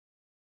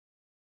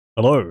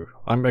Hello,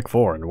 I'm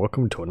Mech4 and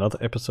welcome to another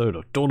episode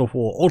of Dawn of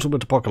War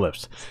Ultimate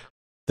Apocalypse.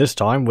 This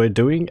time we're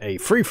doing a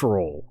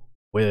free-for-all.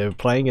 We're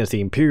playing as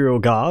the Imperial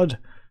Guard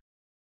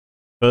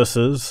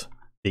versus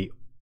the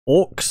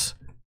Orks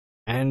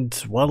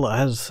and well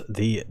as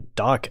the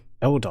Dark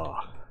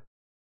Eldar.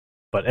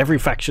 But every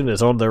faction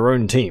is on their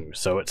own team,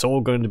 so we're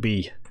all going to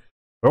be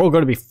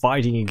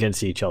fighting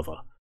against each other.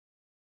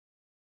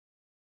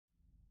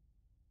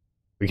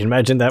 We can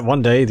imagine that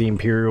one day the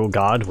Imperial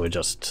Guard were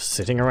just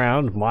sitting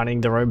around,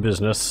 minding their own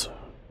business,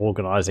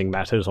 organizing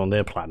matters on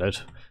their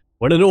planet,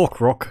 when an Ork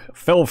rock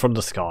fell from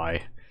the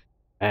sky,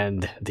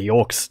 and the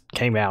Orks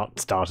came out and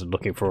started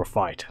looking for a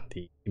fight.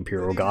 The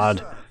Imperial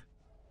Guard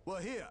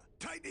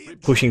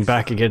pushing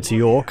back against the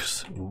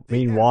Orks.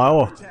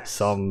 Meanwhile,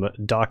 some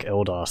Dark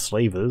Eldar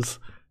slavers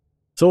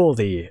saw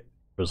the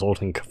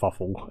resulting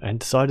kerfuffle and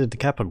decided to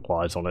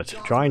capitalize on it,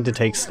 trying to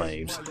take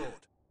slaves.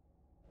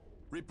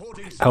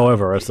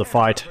 However, as the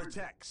fight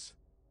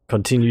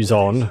continues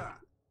on,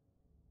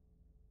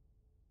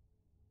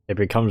 it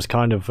becomes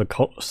kind of a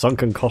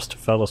sunken cost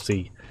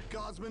fallacy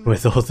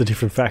with all the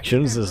different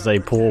factions as they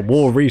pour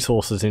more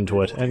resources into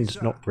it and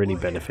not really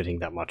benefiting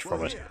that much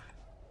from it.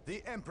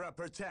 The Emperor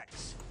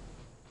protects.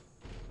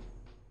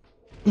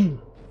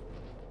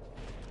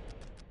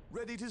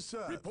 Ready to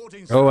serve.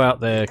 Go out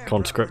there,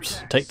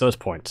 conscripts. Take those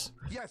points.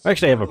 We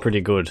actually have a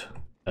pretty good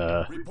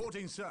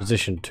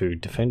position to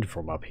defend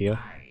from up here.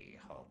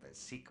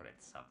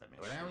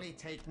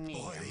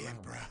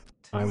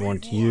 I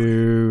want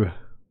you...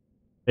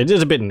 It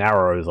is a bit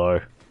narrow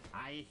though.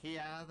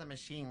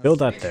 Build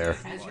that there.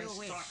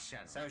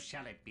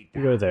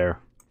 You go there.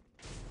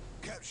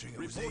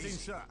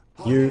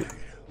 You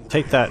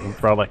take that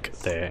relic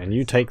there, and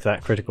you take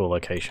that critical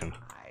location.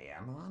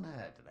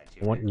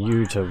 I want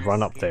you to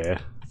run up there.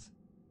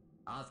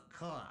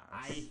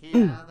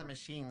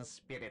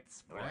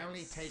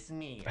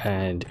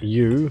 And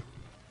you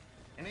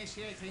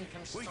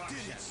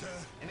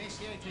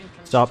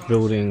start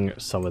building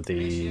some of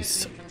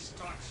these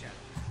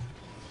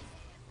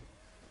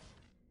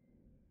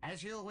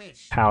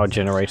power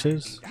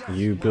generators.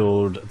 You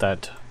build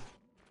that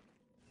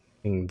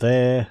thing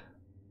there.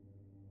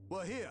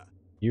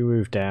 You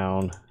move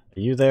down. Are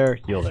you there?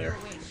 You're there.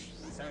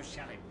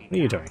 What are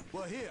you doing?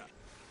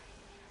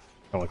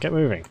 Come on, get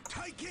moving.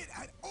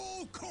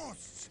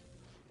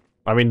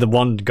 I mean, the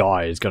one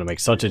guy is going to make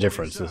such a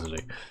difference, isn't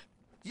he?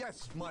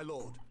 Yes, my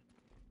lord.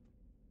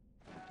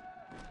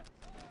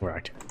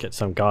 Right, get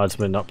some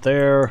guardsmen up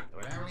there.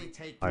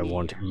 I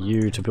want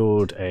you to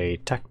build a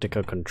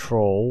tactical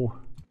control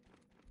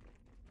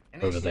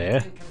over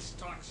there.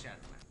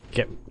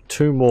 Get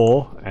 2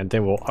 more, and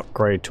then we'll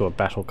upgrade to a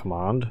battle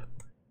command.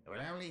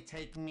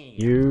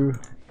 You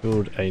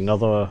build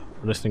another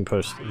listening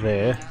post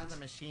there.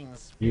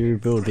 You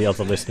build the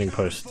other listening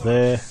post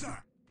there.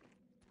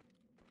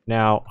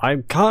 Now, I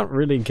can't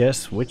really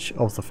guess which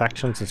of the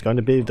factions is going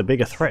to be the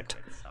bigger threat.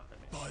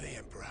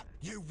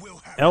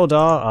 Eldar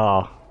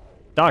are...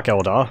 Dark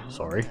Eldar,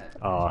 sorry,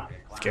 are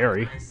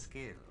scary.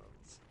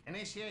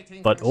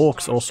 But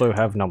Orks also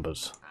have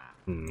numbers.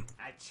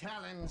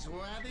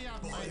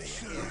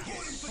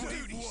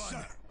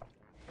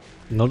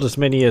 Not as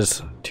many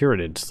as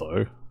Tyranids,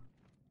 though.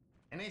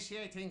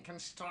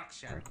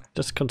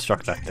 Just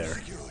construct that there.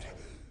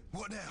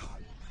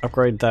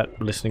 Upgrade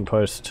that listening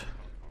post.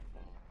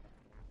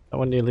 That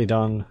one nearly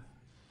done.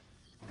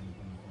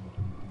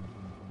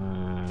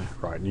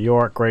 Right,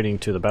 you're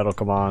upgrading to the battle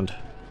command.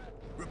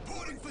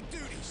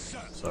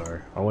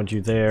 So, I want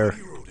you there.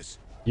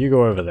 You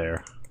go over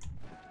there.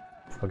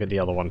 I'll get the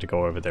other one to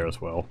go over there as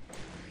well.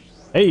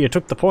 Hey, you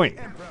took the point!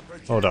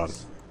 Hold on.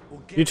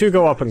 You two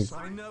go up and...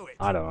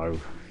 I don't know.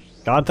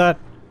 Guard that?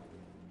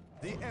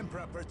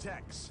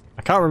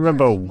 I can't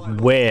remember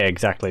where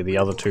exactly the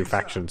other 2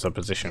 factions are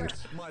positioned.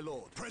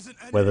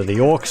 Whether the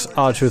Orks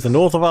are to the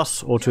north of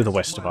us or to the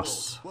west of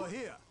us.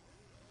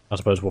 I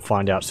suppose we'll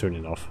find out soon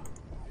enough.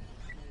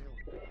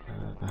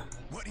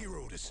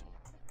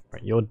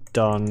 Right, you're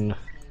done.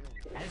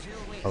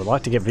 I would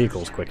like to get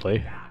vehicles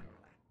quickly.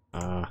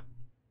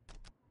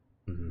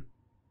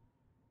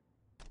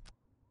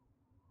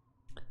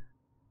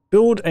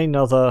 Build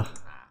another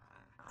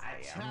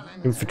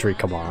infantry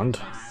command,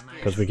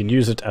 because we can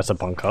use it as a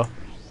bunker.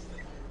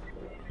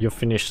 You've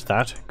finished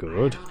that,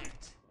 good.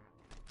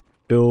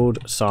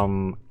 Build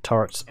some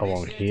turrets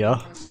along here.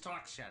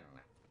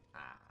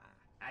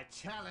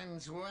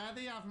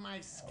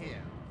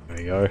 There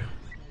you go.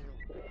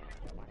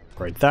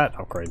 Upgrade that,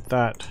 upgrade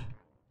that.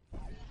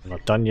 I'm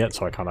not done yet,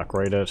 so I can't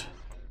upgrade it.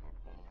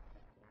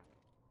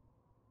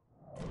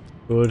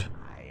 Good.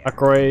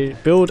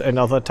 Upgrade, build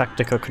another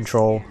tactical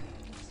control,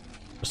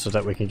 just so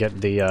that we can get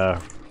the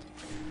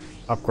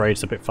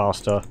upgrades a bit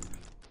faster.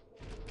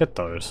 Get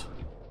those.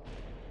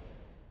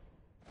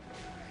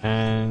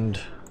 And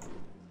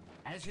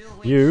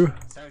you,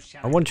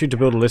 I want you to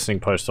build a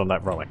listening post on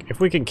that relic. If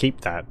we can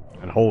keep that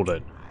and hold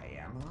it,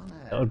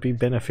 that would be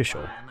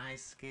beneficial.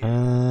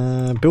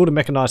 Build a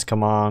mechanized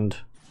command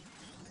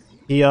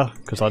here,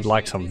 because I'd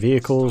like some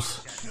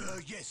vehicles.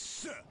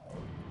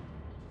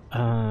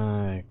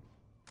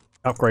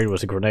 upgrade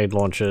was the grenade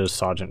launchers,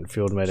 sergeant and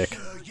field medic.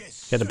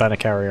 Get the banner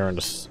carrier and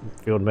the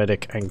field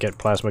medic, and get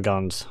plasma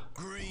guns.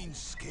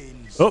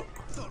 Oh!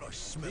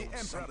 The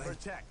Emperor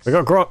protects. We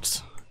got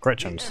Grots!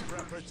 Gretchens. The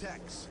Emperor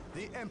protects.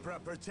 The Emperor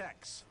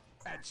protects.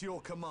 At your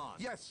command.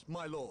 Yes,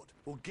 my lord.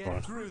 We'll get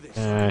Right. through this.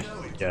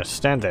 Yeah,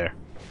 stand there.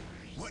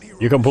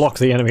 You can block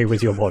the enemy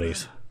with your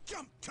bodies.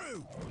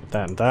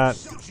 That and that.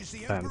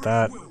 That and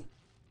that.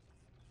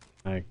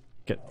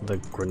 Get the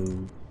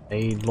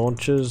grenade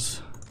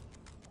launchers.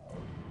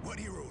 What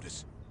are your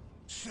orders?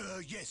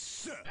 Sir, yes,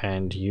 sir.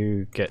 And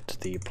you get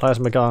the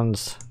plasma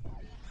guns.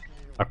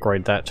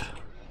 Upgrade that.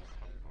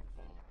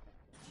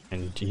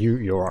 And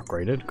you're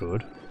upgraded,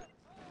 good.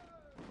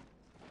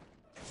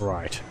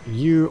 Right,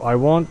 I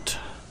want...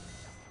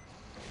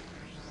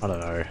 I don't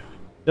know.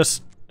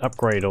 Just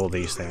upgrade all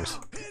these things.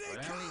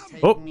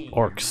 Oh,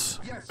 Orks.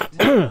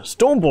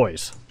 Storm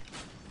boys!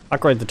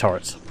 Upgrade the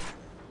turrets.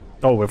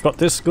 Oh, we've got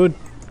this, good.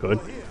 Good.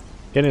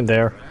 Get in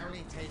there.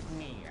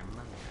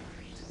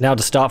 Now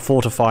to start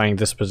fortifying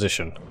this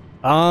position.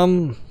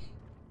 I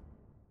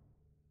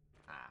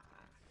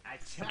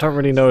don't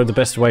really know the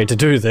best way to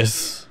do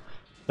this.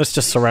 Let's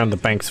just surround the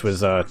banks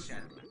with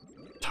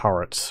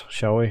turrets,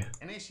 shall we?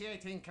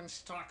 Initiating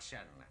construction.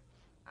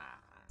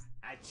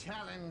 A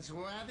challenge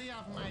worthy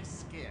of my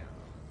skill.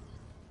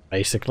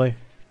 Basically.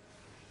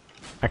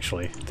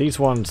 Actually, these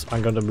ones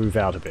I'm going to move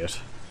out a bit.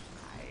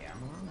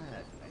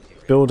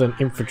 Build an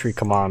infantry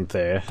command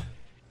there.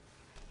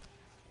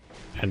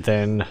 And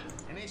then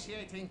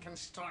Initiating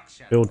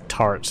construction. build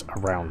turrets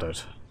around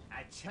it.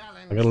 A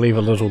challenge I'm going to leave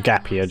a little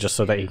gap here just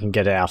so that he can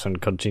get out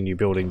and continue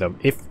building them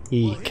if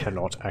he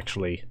cannot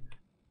actually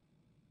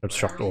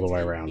construct all the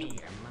way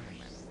around.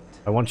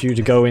 I want you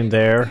to go in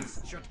there.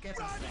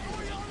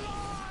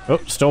 Oh,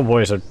 Storm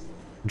Boys are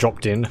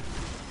dropped in.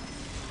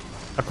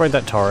 Upgrade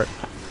that turret.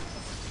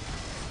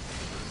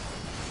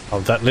 Oh,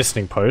 that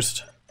listening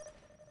post.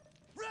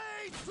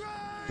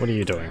 What are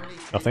you doing?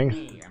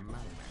 Nothing?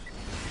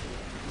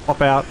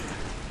 Pop out.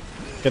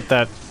 Get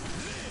that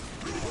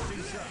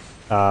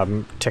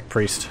tech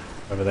priest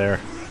over there.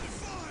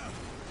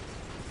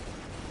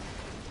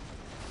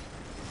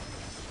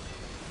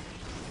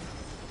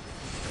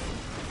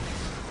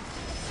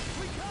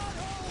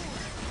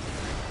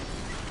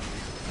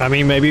 I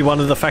mean, maybe one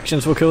of the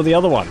factions will kill the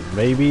other one.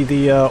 Maybe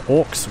the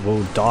Orks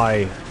will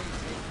die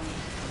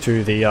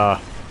to the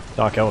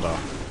Dark Eldar.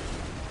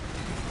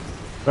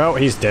 Well,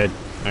 he's dead.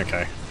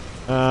 Okay.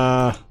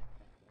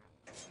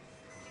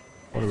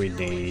 What do we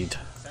need?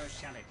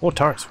 More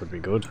turrets would be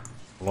good.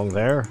 Along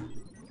there.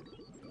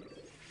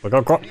 We've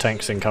got Grot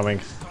tanks incoming.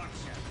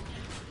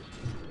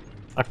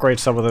 Upgrade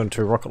some of them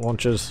to rocket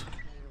launchers.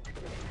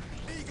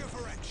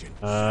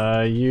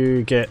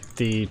 You get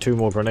the 2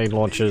 more grenade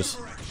launchers.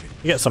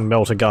 You get some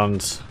melter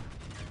guns.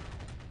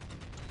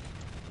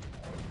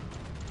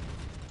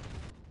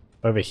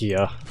 Over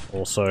here,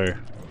 also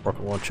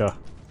rocket launcher,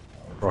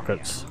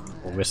 rockets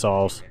or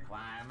missiles.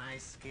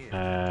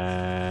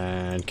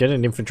 And get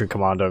an infantry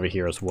command over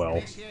here as well.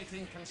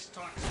 Initiating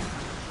construction.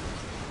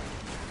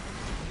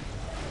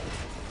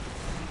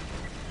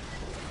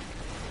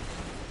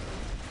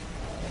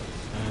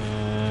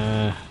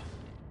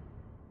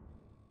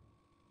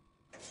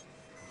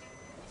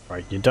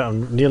 Right, you're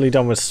done, nearly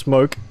done with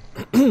smoke.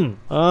 Get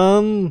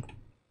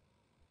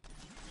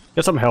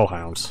some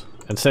hellhounds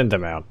and send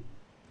them out.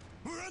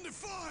 We're under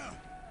fire.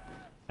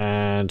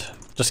 And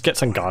just get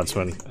some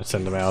guardsmen and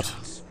send them out.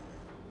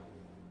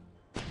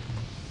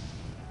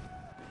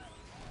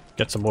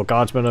 Get some more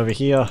guardsmen over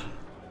here.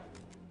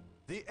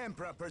 The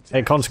Emperor protects.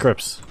 Hey,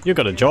 conscripts, you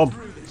got a job.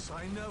 Through this,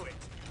 I know it.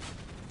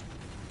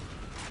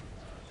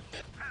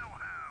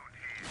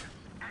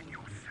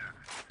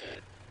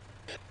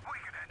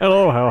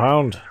 Hello,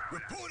 hellhound.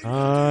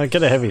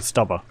 Get a heavy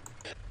stubber.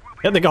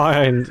 Get the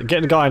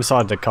guy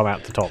inside to come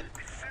out the top.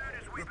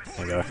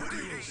 There you go.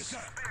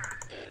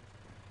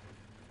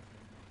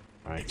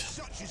 Right.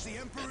 Such is the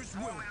Emperor's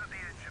will.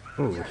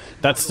 Ooh,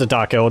 that's the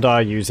Dark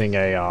Eldar using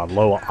a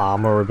lower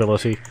armor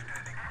ability.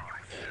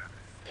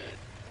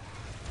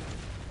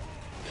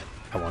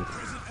 Come on,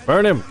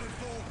 burn him!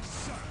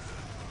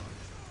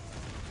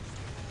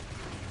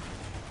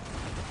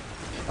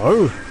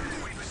 Oh,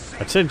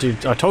 I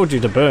told you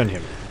to burn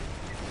him.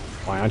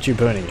 Why aren't you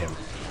burning him?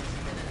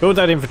 Build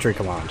that infantry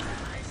command.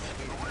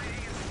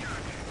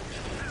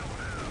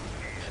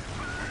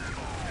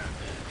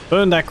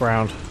 Burn that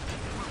ground.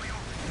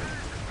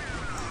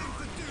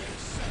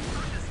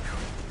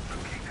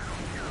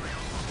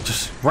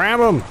 Just ram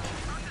him!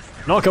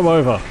 Knock him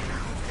over!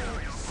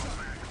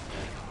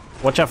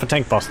 Watch out for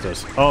tank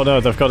busters. Oh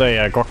no, they've got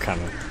a grot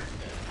cannon.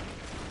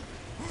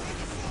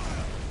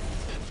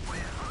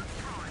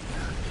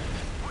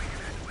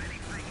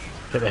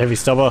 Get the heavy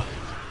stubber.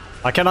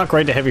 I can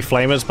upgrade the heavy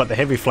flamers, but the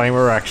heavy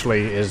flamer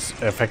actually is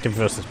effective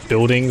versus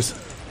buildings,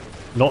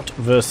 not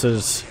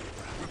versus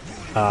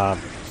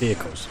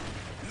vehicles.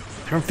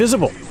 They're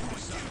invisible!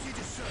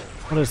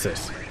 What is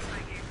this?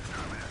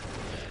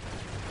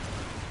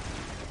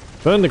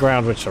 Burn the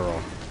ground which are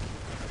on.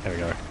 There we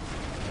go.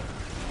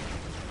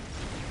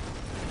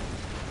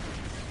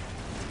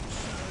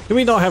 Do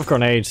we not have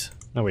grenades?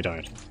 No, we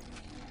don't.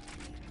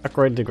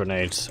 Upgrade the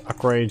grenades.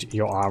 Upgrade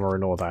your armor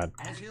and all that.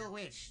 As you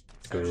wish.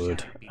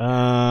 Good.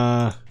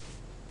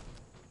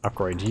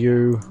 Upgrade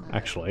you.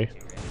 Actually,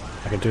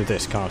 I can do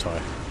this, can't I?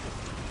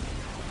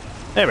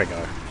 There we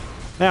go.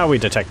 Now we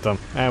detect them,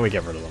 and we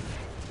get rid of them.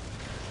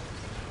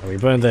 And we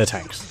burn their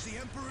tanks.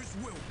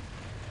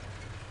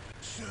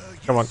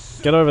 Come on,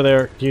 get over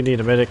there. You need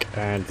a medic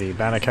and the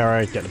banner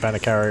carrier. Get the banner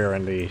carrier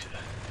and the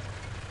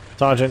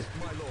sergeant.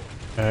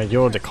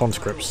 You're the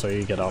conscript, so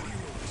you get up.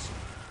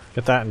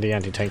 Get that and the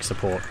anti-tank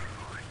support.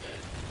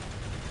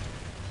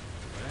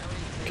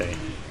 Okay.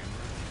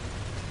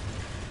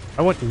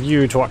 I want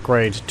you to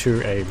upgrade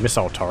to a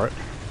missile turret.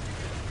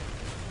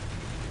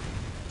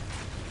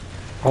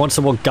 I want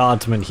some more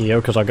guardsmen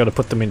here because I've got to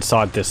put them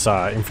inside this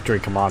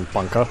infantry command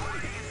bunker.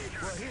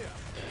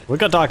 We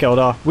got Dark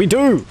Eldar. We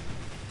do!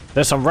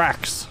 There's some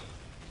racks.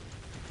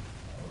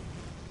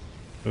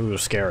 Ooh,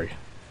 scary.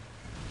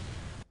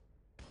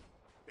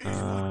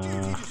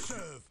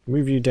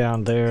 Move you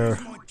down there.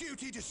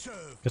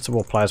 Get some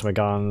more plasma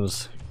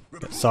guns.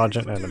 Get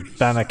sergeant and a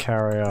banner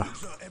carrier.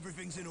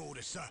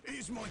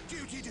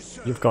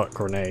 You've got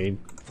grenade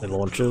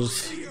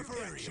launchers.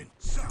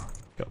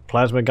 Got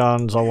plasma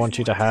guns I want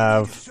you to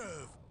have.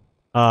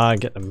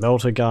 Get the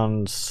melter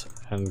guns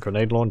and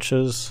grenade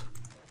launchers.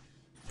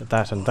 Get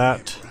that and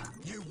that.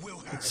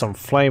 Get some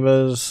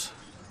flamers.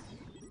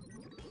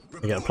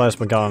 Get the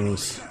plasma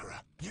guns.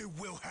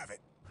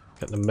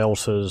 Get the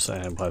melters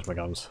and plasma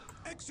guns.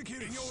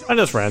 I'm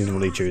just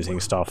randomly choosing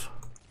stuff.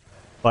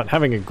 But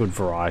having a good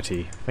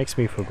variety makes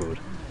me feel good.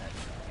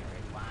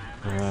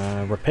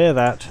 Repair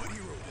that.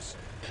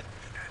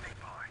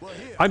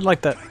 I'd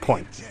like that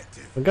point.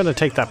 We're going to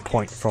take that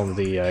point from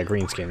the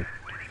greenskin.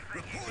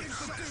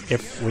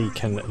 If we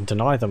can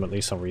deny them at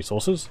least some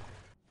resources,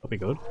 that'll be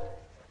good.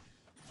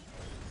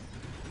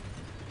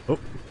 Oh.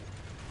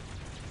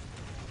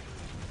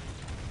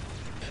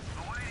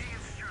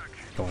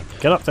 Go on,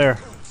 get up there.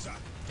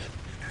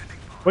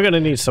 We're going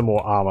to need some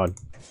more armor.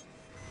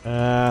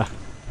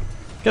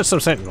 Get some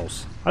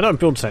sentinels. I don't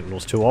build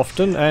sentinels too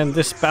often, and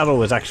this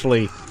battle is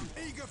actually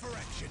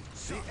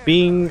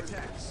being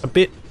a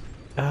bit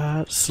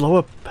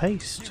slower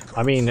paced.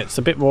 I mean, it's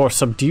a bit more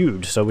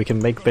subdued, so we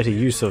can make better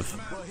use of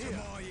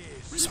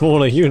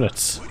smaller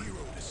units.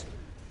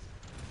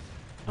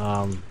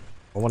 I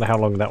wonder how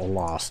long that will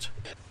last.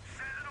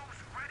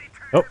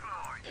 Oh,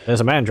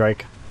 there's a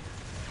mandrake.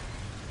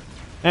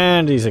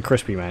 And he's a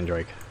crispy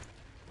mandrake.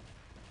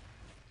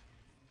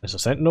 There's a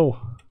sentinel.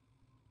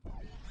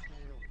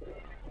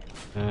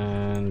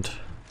 And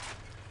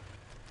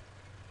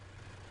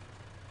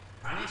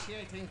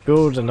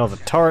build another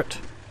turret.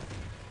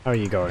 How are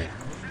you going?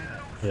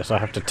 Yes, I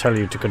have to tell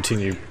you to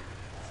continue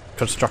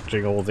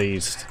constructing all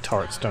these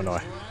turrets, don't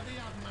I?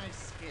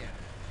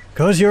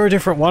 Because you're a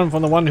different one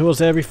from the one who was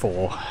there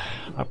before.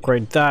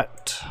 Upgrade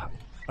that.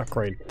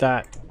 Upgrade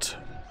that.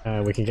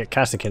 We can get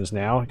Cassikins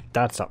now.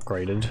 That's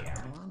upgraded.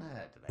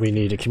 We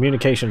need a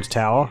communications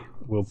tower.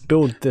 We'll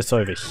build this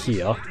over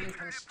here.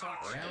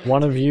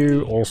 One of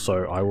you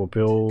also, I will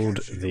build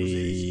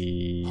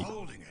the...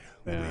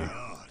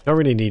 don't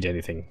really need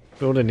anything.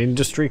 Build an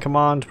industry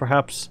command,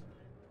 perhaps?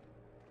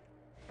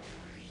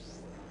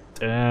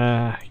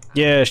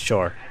 Yeah,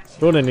 sure.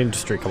 Build an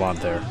industry command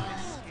there.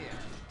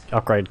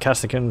 Upgrade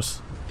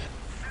Cassikins.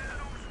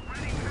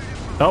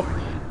 Oh,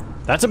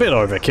 that's a bit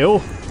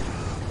overkill.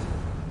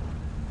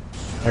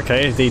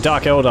 Okay, the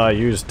Dark Eldar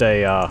used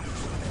a,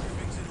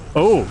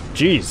 oh,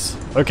 jeez.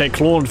 Okay,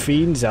 Clawed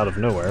Fiends out of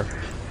nowhere.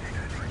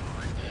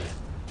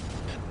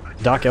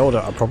 Dark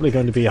Eldar are probably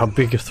going to be our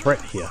bigger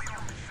threat here.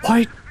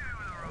 Why?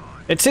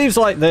 It seems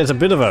like there's a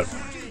bit of a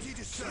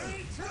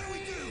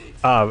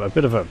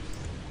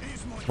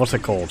what's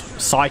it called?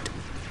 Sight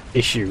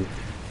issue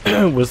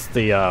with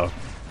the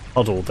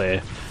huddle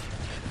there.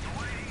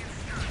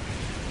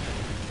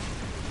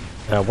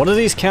 What do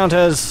these count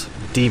as?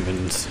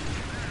 Demons.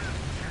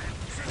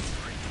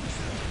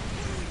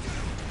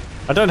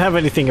 I don't have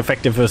anything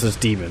effective versus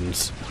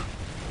demons.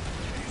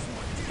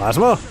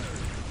 Plasma?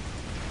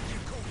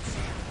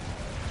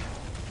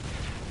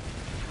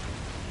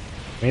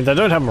 I mean, they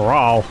don't have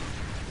morale.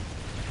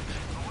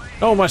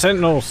 Oh, my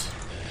sentinels!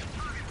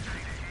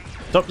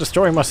 Stop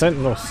destroying my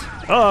sentinels!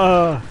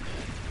 Ah!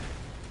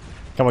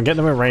 Come on, get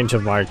them in range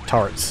of my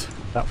turrets.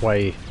 That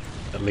way,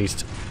 at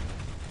least,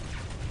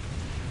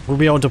 we'll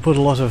be able to put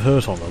a lot of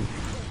hurt on them.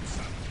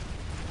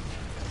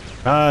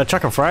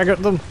 Chuck a frag at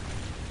them?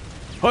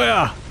 Oh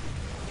yeah!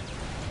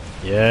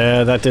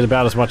 Yeah, that did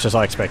about as much as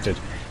I expected.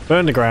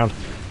 Burn the ground.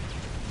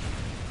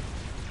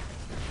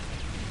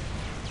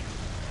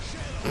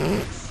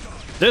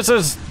 This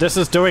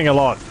is doing a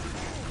lot.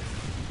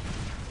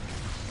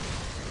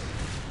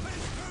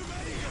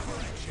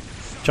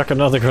 Chuck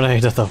another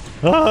grenade at them.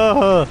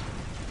 Ah!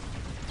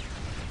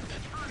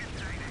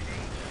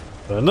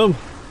 Burn them.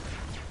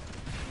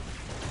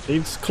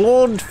 These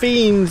Clawed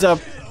Fiends are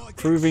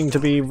proving to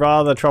be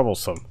rather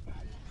troublesome.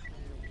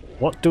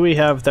 What do we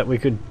have that we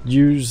could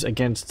use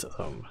against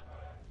them?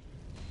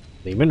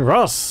 Leman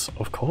Russ,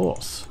 of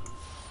course.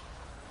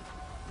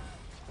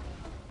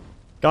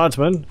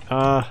 Guardsman,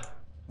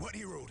 What are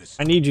your orders?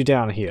 I need you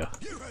down here.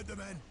 You heard the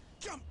man.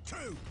 Jump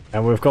to.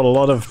 And we've got a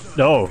lot of...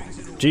 Oh,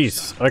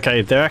 jeez.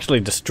 Okay, they're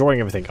actually destroying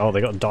everything. Oh, they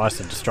got dice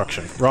of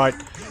destruction. Right.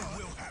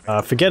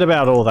 Forget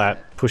about all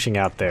that pushing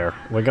out there.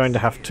 We're going to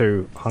have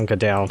to hunker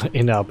down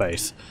in our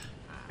base.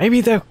 Maybe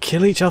they'll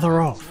kill each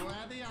other off.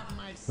 Worthy of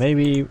my skill.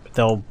 Maybe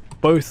they'll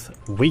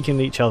both weaken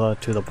each other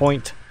to the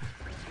point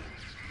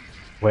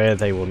where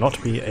they will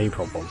not be a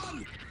problem.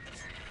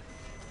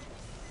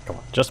 Come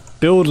on, just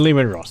build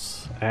Lehman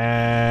Ross.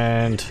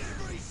 And...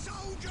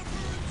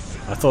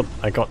 I thought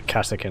I got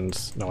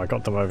Cassicans. No, I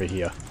got them over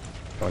here.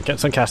 Come on, get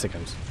some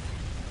Cassicans.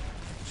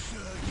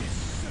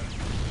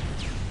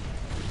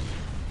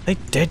 They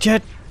dead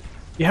yet?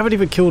 You haven't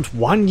even killed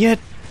one yet?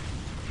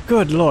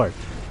 Good lord.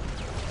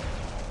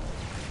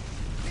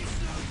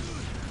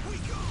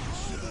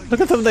 Look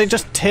at them, they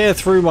just tear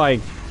through my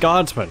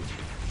guardsmen.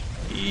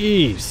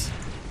 Jeez.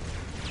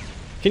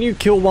 Can you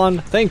kill one?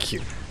 Thank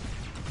you.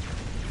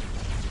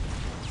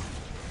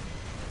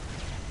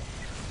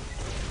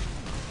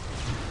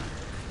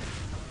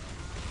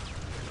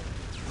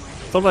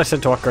 Thought I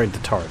said to upgrade the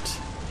turrets.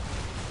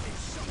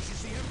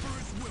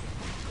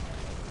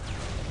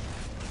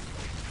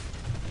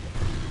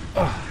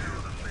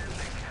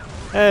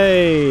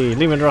 Hey,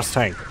 Lehman Russ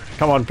tank.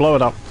 Come on, blow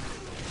it up.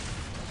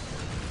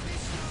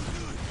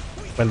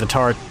 When the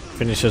turret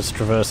finishes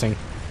traversing.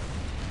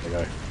 There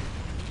we go.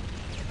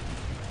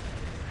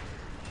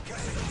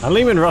 Are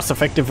Lehman Russ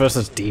effective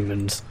versus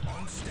demons?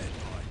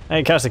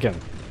 Hey, Cassican.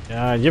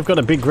 You've got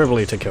a big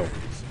Gribbly to kill.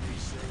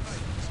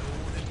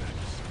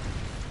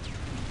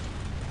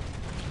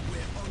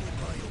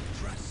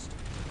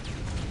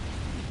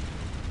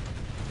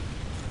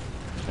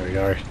 There we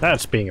go.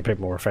 That's being a bit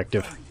more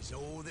effective.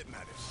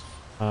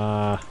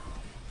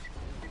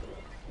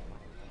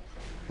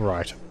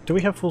 Right. Do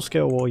we have full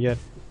scale war yet?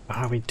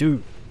 Ah, we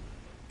do.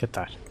 Get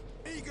that.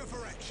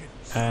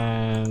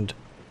 And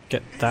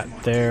get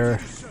that there.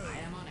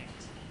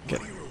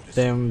 Get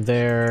them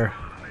there.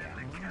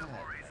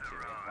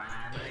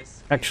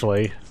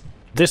 Actually,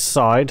 this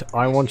side,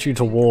 I want you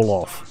to wall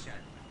off.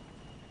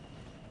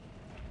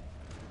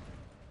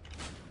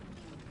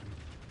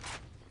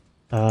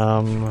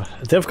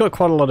 They've got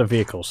quite a lot of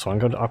vehicles, so I'm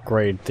going to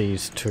upgrade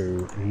these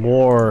to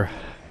more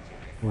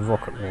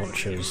rocket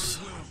launchers.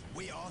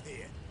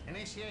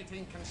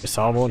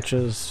 Missile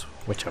launchers,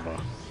 whichever.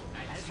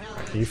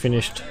 Right, you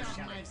finished.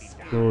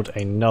 Build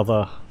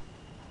another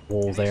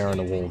wall there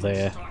and a wall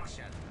there.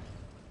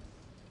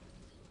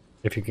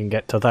 If you can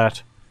get to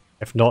that.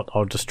 If not,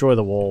 I'll destroy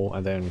the wall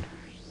and then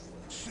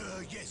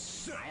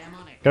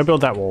go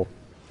build that wall.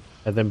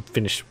 And then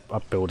finish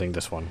up building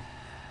this one.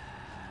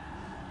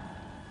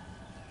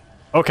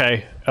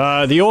 Okay,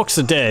 the Orks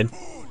are dead.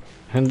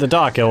 And the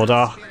Dark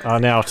Eldar are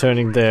now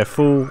turning their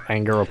full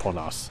anger upon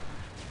us.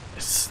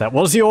 Yes, that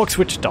was the Orks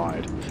which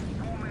died.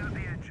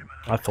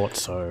 I thought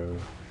so.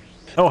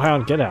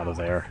 Hellhound, get out of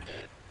there.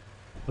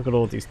 Look at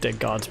all these dead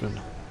guardsmen.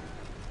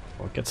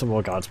 Well, get some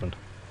more guardsmen.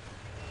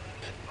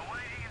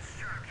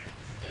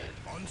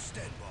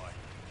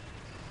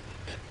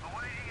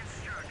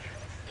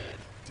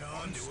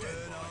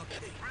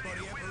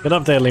 Get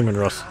up there, Lehman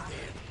Ross.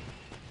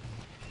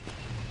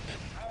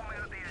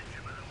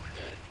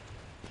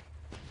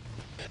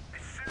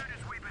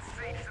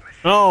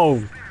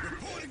 Oh!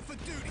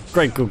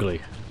 Great googly.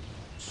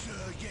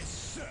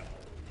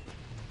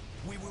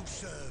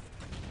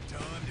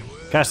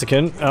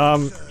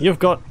 Castican, you've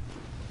got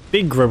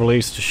big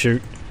Gribblies to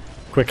shoot.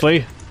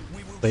 Quickly.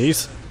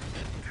 Please.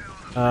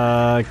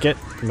 Get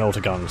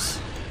melter guns.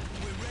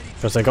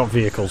 Because they got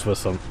vehicles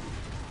with them.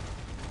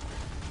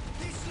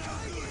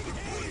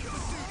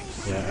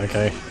 Yeah,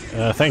 okay.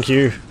 Thank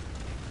you.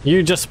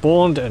 You just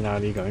spawned and now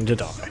you're going to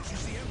die.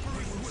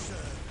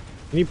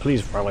 Can you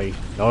please rally?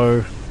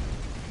 No.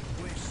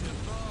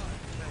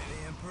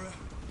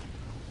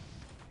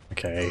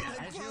 Okay.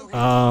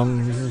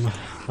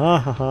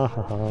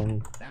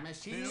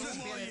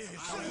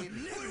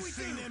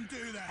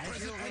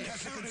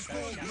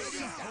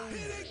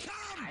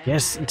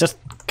 Yes, just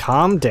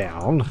calm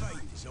down.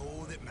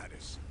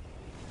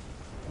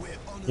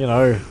 You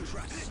know,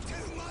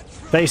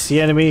 face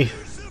the enemy,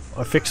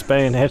 or fix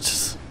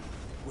bayonets,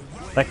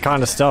 that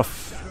kind of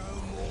stuff.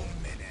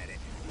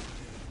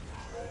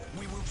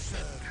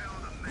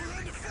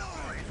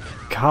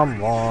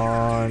 Come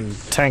on,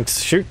 tanks,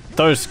 shoot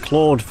those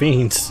clawed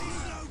fiends.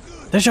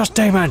 They're just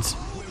demons.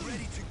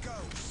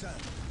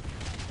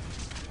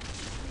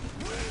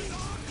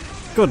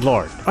 Good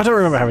lord, I don't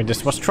remember having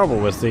this much trouble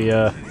with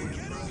the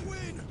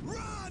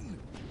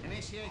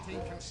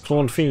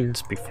clawed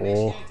fiends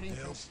before.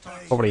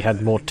 Probably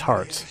had more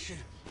turrets.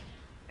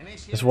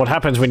 This is what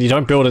happens when you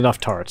don't build enough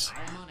turrets.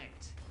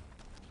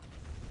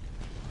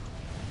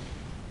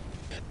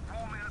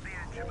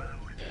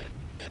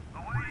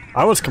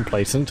 I was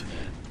complacent.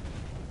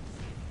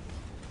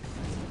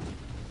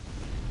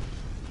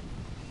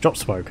 Drop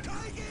smoke.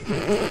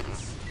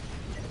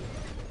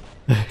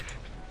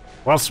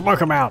 Well, smoke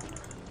them out.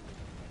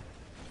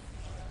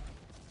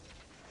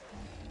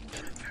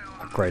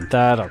 upgrade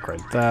that,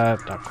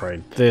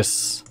 upgrade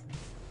this.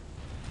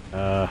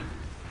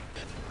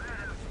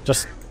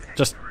 Just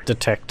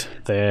detect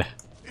there.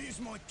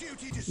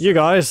 You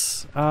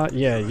guys,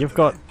 yeah, you've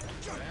got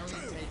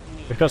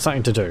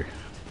something to do.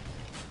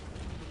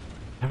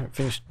 Haven't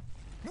finished.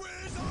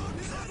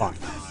 Fine.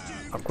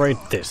 Upgrade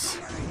this.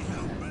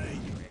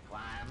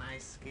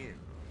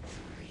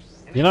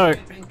 You know,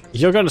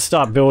 you're going to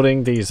start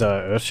building these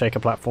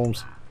Earthshaker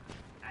platforms.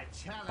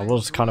 I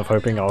was kind of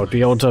hoping I would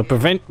be able to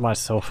prevent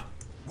myself.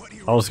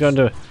 I was kind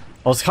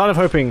of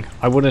hoping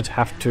I wouldn't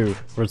have to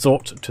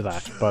resort to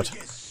that, but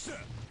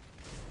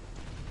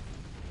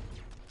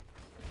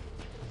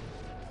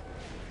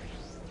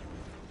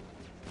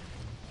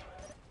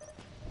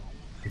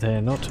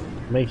they're not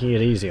making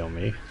it easy on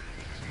me.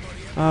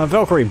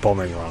 Valkyrie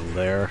bombing run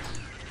there.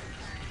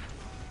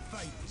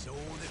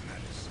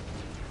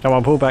 Come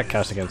on, pull back,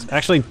 cast against.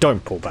 Actually,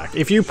 don't pull back.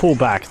 If you pull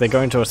back, they're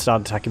going to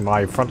start attacking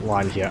my front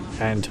line here,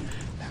 and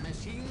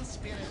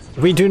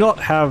we do not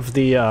have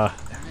the,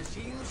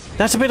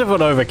 that's a bit of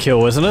an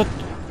overkill, isn't it?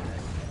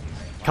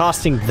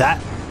 Casting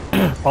that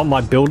on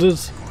my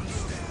builders?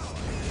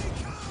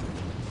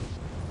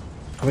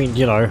 I mean,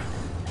 you know,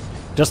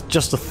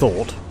 just a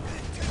thought.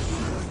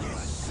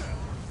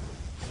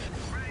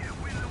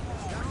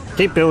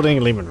 Keep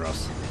building Lehman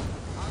Russ.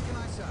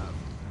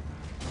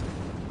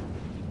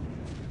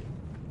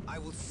 I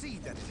will see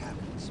that it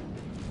happens.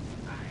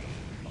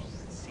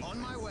 On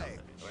my way.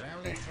 It will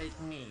only take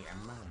me a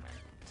moment.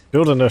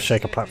 Build an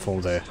Earthshaker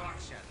platform there.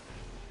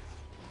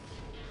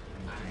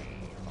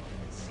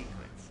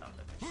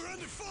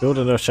 Build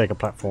an Earthshaker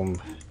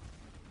platform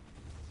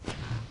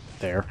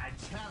there.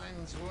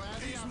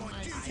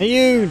 Are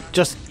you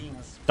just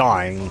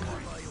dying?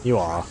 You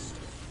are.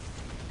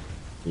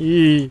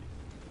 Yee.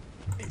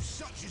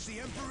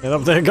 Get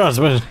up there,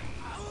 guardsman.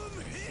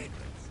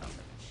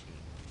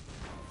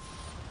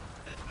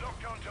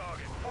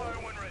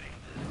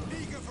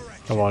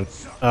 Come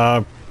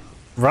on.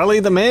 Rally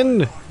the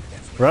men!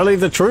 Rally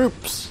the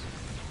troops!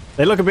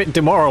 They look a bit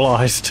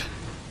demoralized.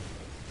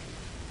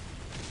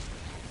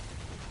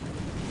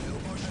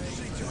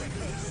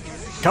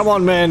 Come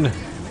on, men!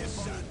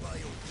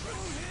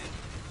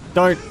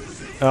 Don't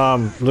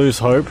lose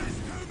hope.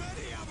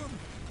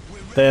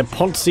 They're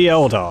Ponzi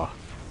Eldar,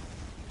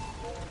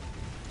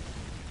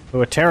 who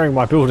are tearing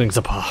my buildings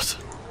apart.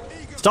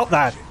 Stop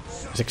that!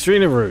 It's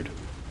extremely rude.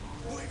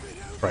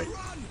 Right.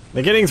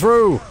 They're getting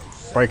through!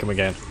 Break them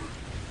again.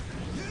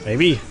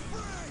 Maybe.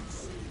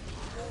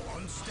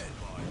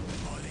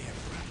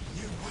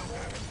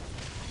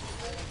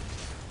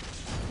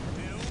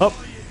 Up.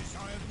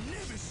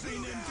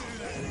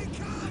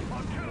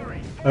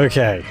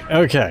 Okay,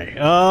 okay.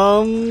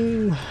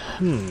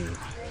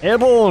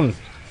 Airborne!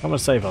 Come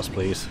and save us,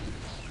 please.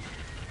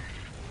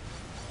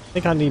 I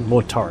think I need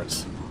more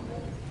turrets.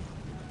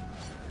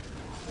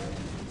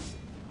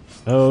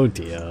 Oh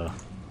dear.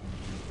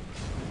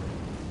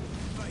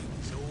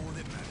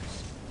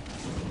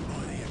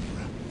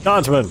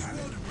 Guardsmen!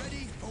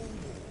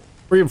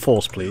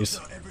 Reinforce, please.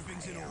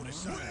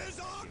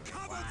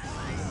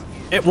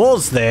 It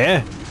was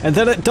there, and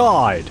then it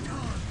died!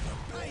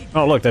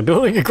 Oh look, they're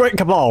building a great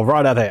cabal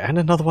right out there, and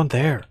another one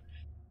there.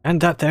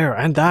 And that there,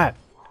 and that!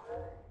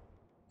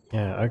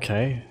 Yeah,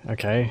 okay,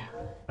 okay.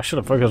 I should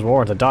have focused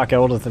more on the Dark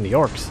Eldar than the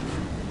Orks.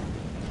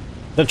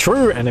 The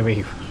true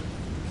enemy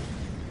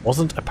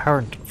wasn't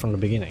apparent from the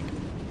beginning.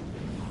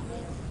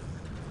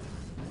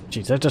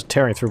 Jeez, they're just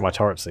tearing through my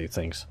turrets, these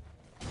things.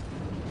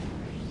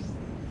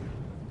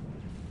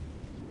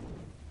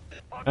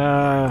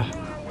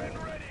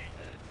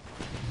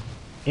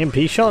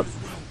 MP shot?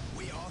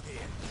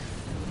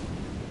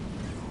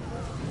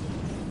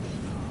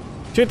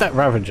 Shoot that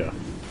Ravager.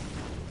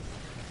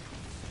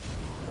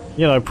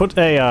 You know, put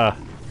a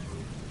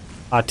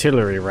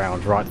artillery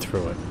round right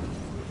through it.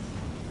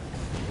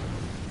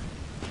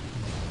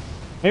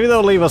 Maybe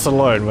they'll leave us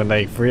alone when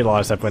they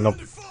realise that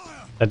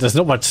that there's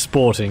not much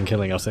sport in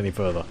killing us any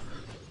further.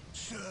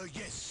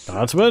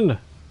 Guardsmen,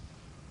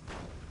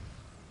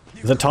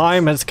 the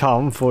time has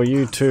come for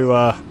you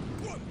to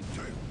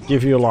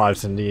give your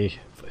lives in the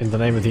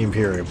name of the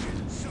Imperial.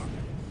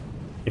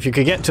 If you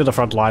could get to the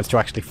front lines to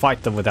actually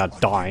fight them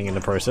without dying in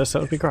the process,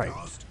 that would be great.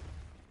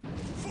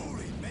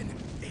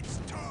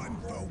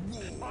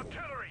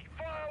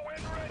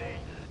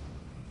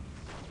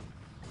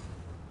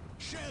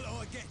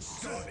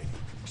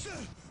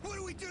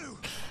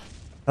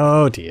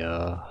 Oh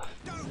dear.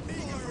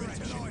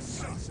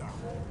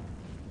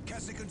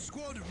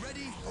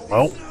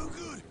 Well.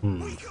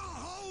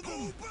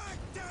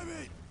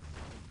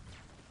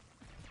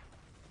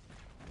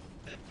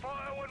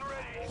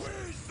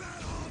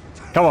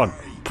 Come on,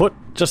 put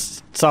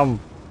just some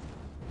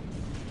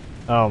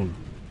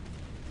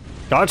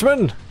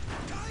guardsmen?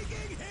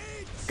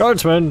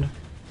 Guardsmen!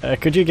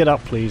 Could you get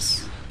up,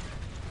 please?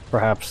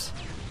 Perhaps.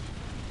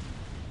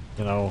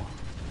 You know.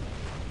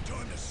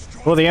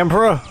 For the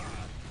Emperor?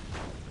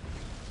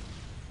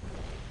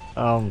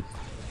 Well.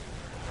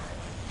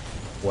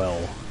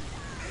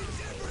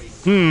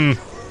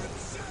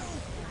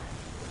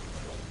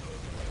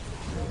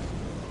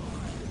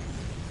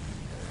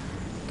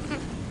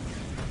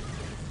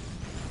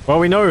 Well,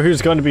 we know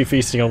who's going to be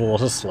feasting on a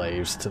lot of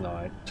slaves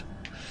tonight.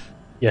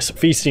 Yes,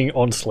 feasting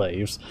on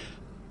slaves.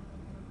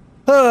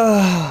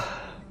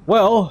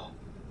 Well,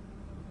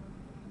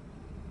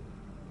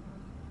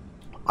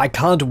 I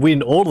can't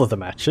win all of the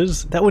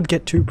matches. That would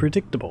get too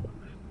predictable.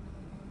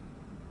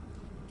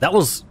 That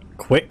was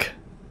quick.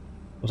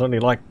 It was only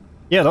like,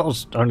 yeah, that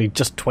was only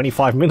just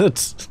 25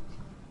 minutes.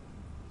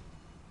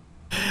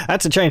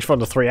 That's a change from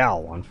the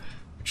 3-hour one,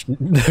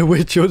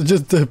 which was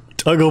just a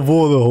tug of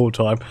war the whole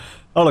time.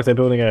 Oh look, they're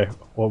building a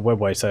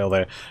webway sail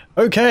there.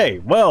 Okay,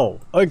 well,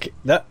 okay,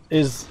 that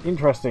is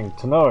interesting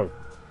to know.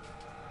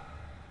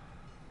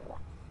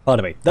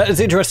 Pardon me. That is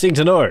interesting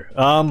to know.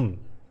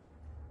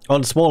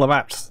 On smaller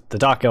maps, the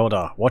Dark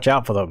Eldar, watch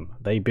out for them.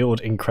 They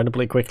build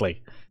incredibly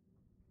quickly.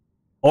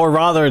 Or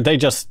rather, they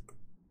just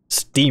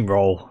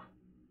steamroll.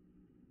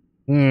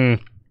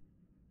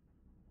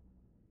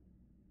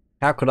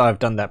 How could I have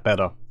done that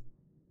better?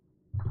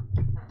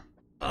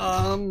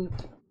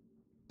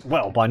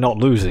 Well, by not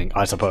losing,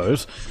 I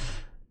suppose.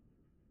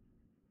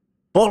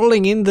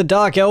 Bottling in the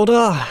Dark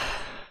Eldar?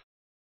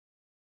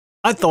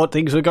 I thought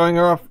things were going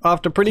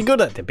after pretty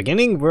good at the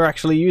beginning. We're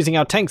actually using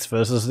our tanks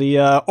versus the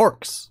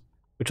Orks,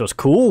 which was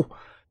cool.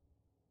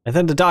 And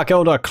then the Dark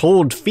Eldar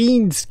Clawed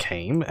Fiends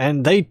came,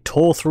 and they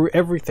tore through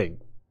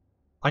everything.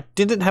 I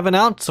didn't have an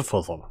answer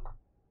for them.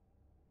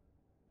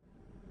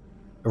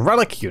 A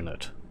relic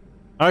unit.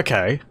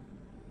 Okay.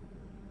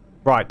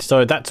 Right,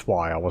 so that's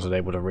why I wasn't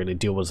able to really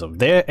deal with them.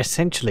 They're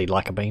essentially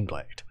like a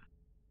Baneblade.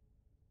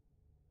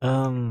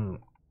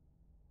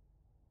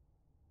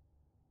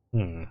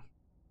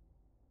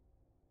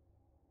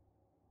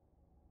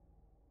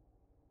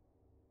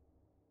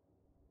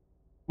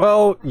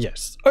 Well,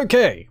 yes.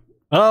 Okay.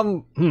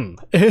 I'm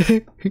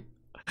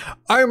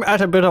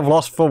at a bit of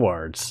loss for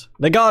words.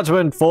 The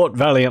guardsmen fought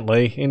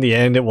valiantly. In the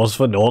end, it was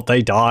for naught.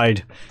 They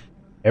died.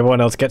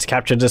 Everyone else gets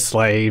captured as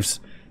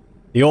slaves.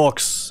 The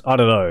Orks, I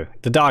don't know.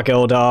 The Dark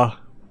Eldar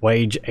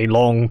wage a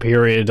long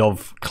period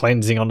of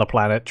cleansing on the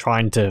planet,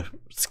 trying to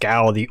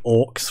scour the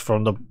Orks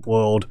from the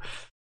world.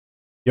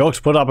 The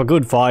Orks put up a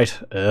good fight,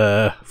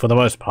 for the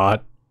most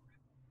part.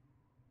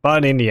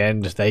 But in the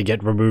end, they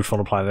get removed from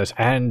the planet,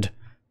 and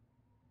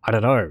I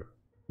don't know.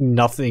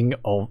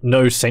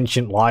 No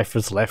sentient life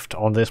is left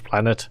on this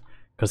planet,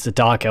 because the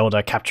Dark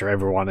Eldar capture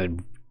everyone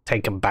and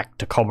take them back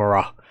to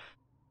Comora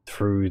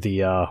through the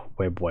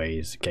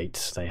webways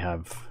gates they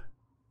have.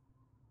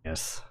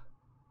 Yes.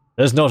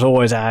 There's not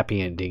always a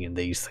happy ending in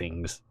these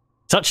things.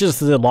 Such as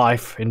the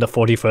life in the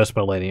 41st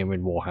millennium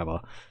in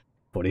Warhammer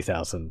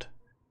 40,000.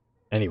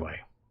 Anyway,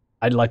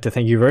 I'd like to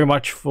thank you very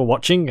much for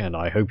watching, and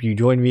I hope you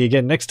join me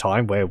again next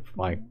time, where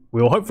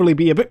we'll hopefully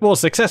be a bit more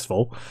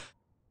successful.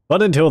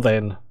 But until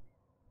then,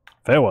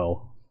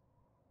 farewell.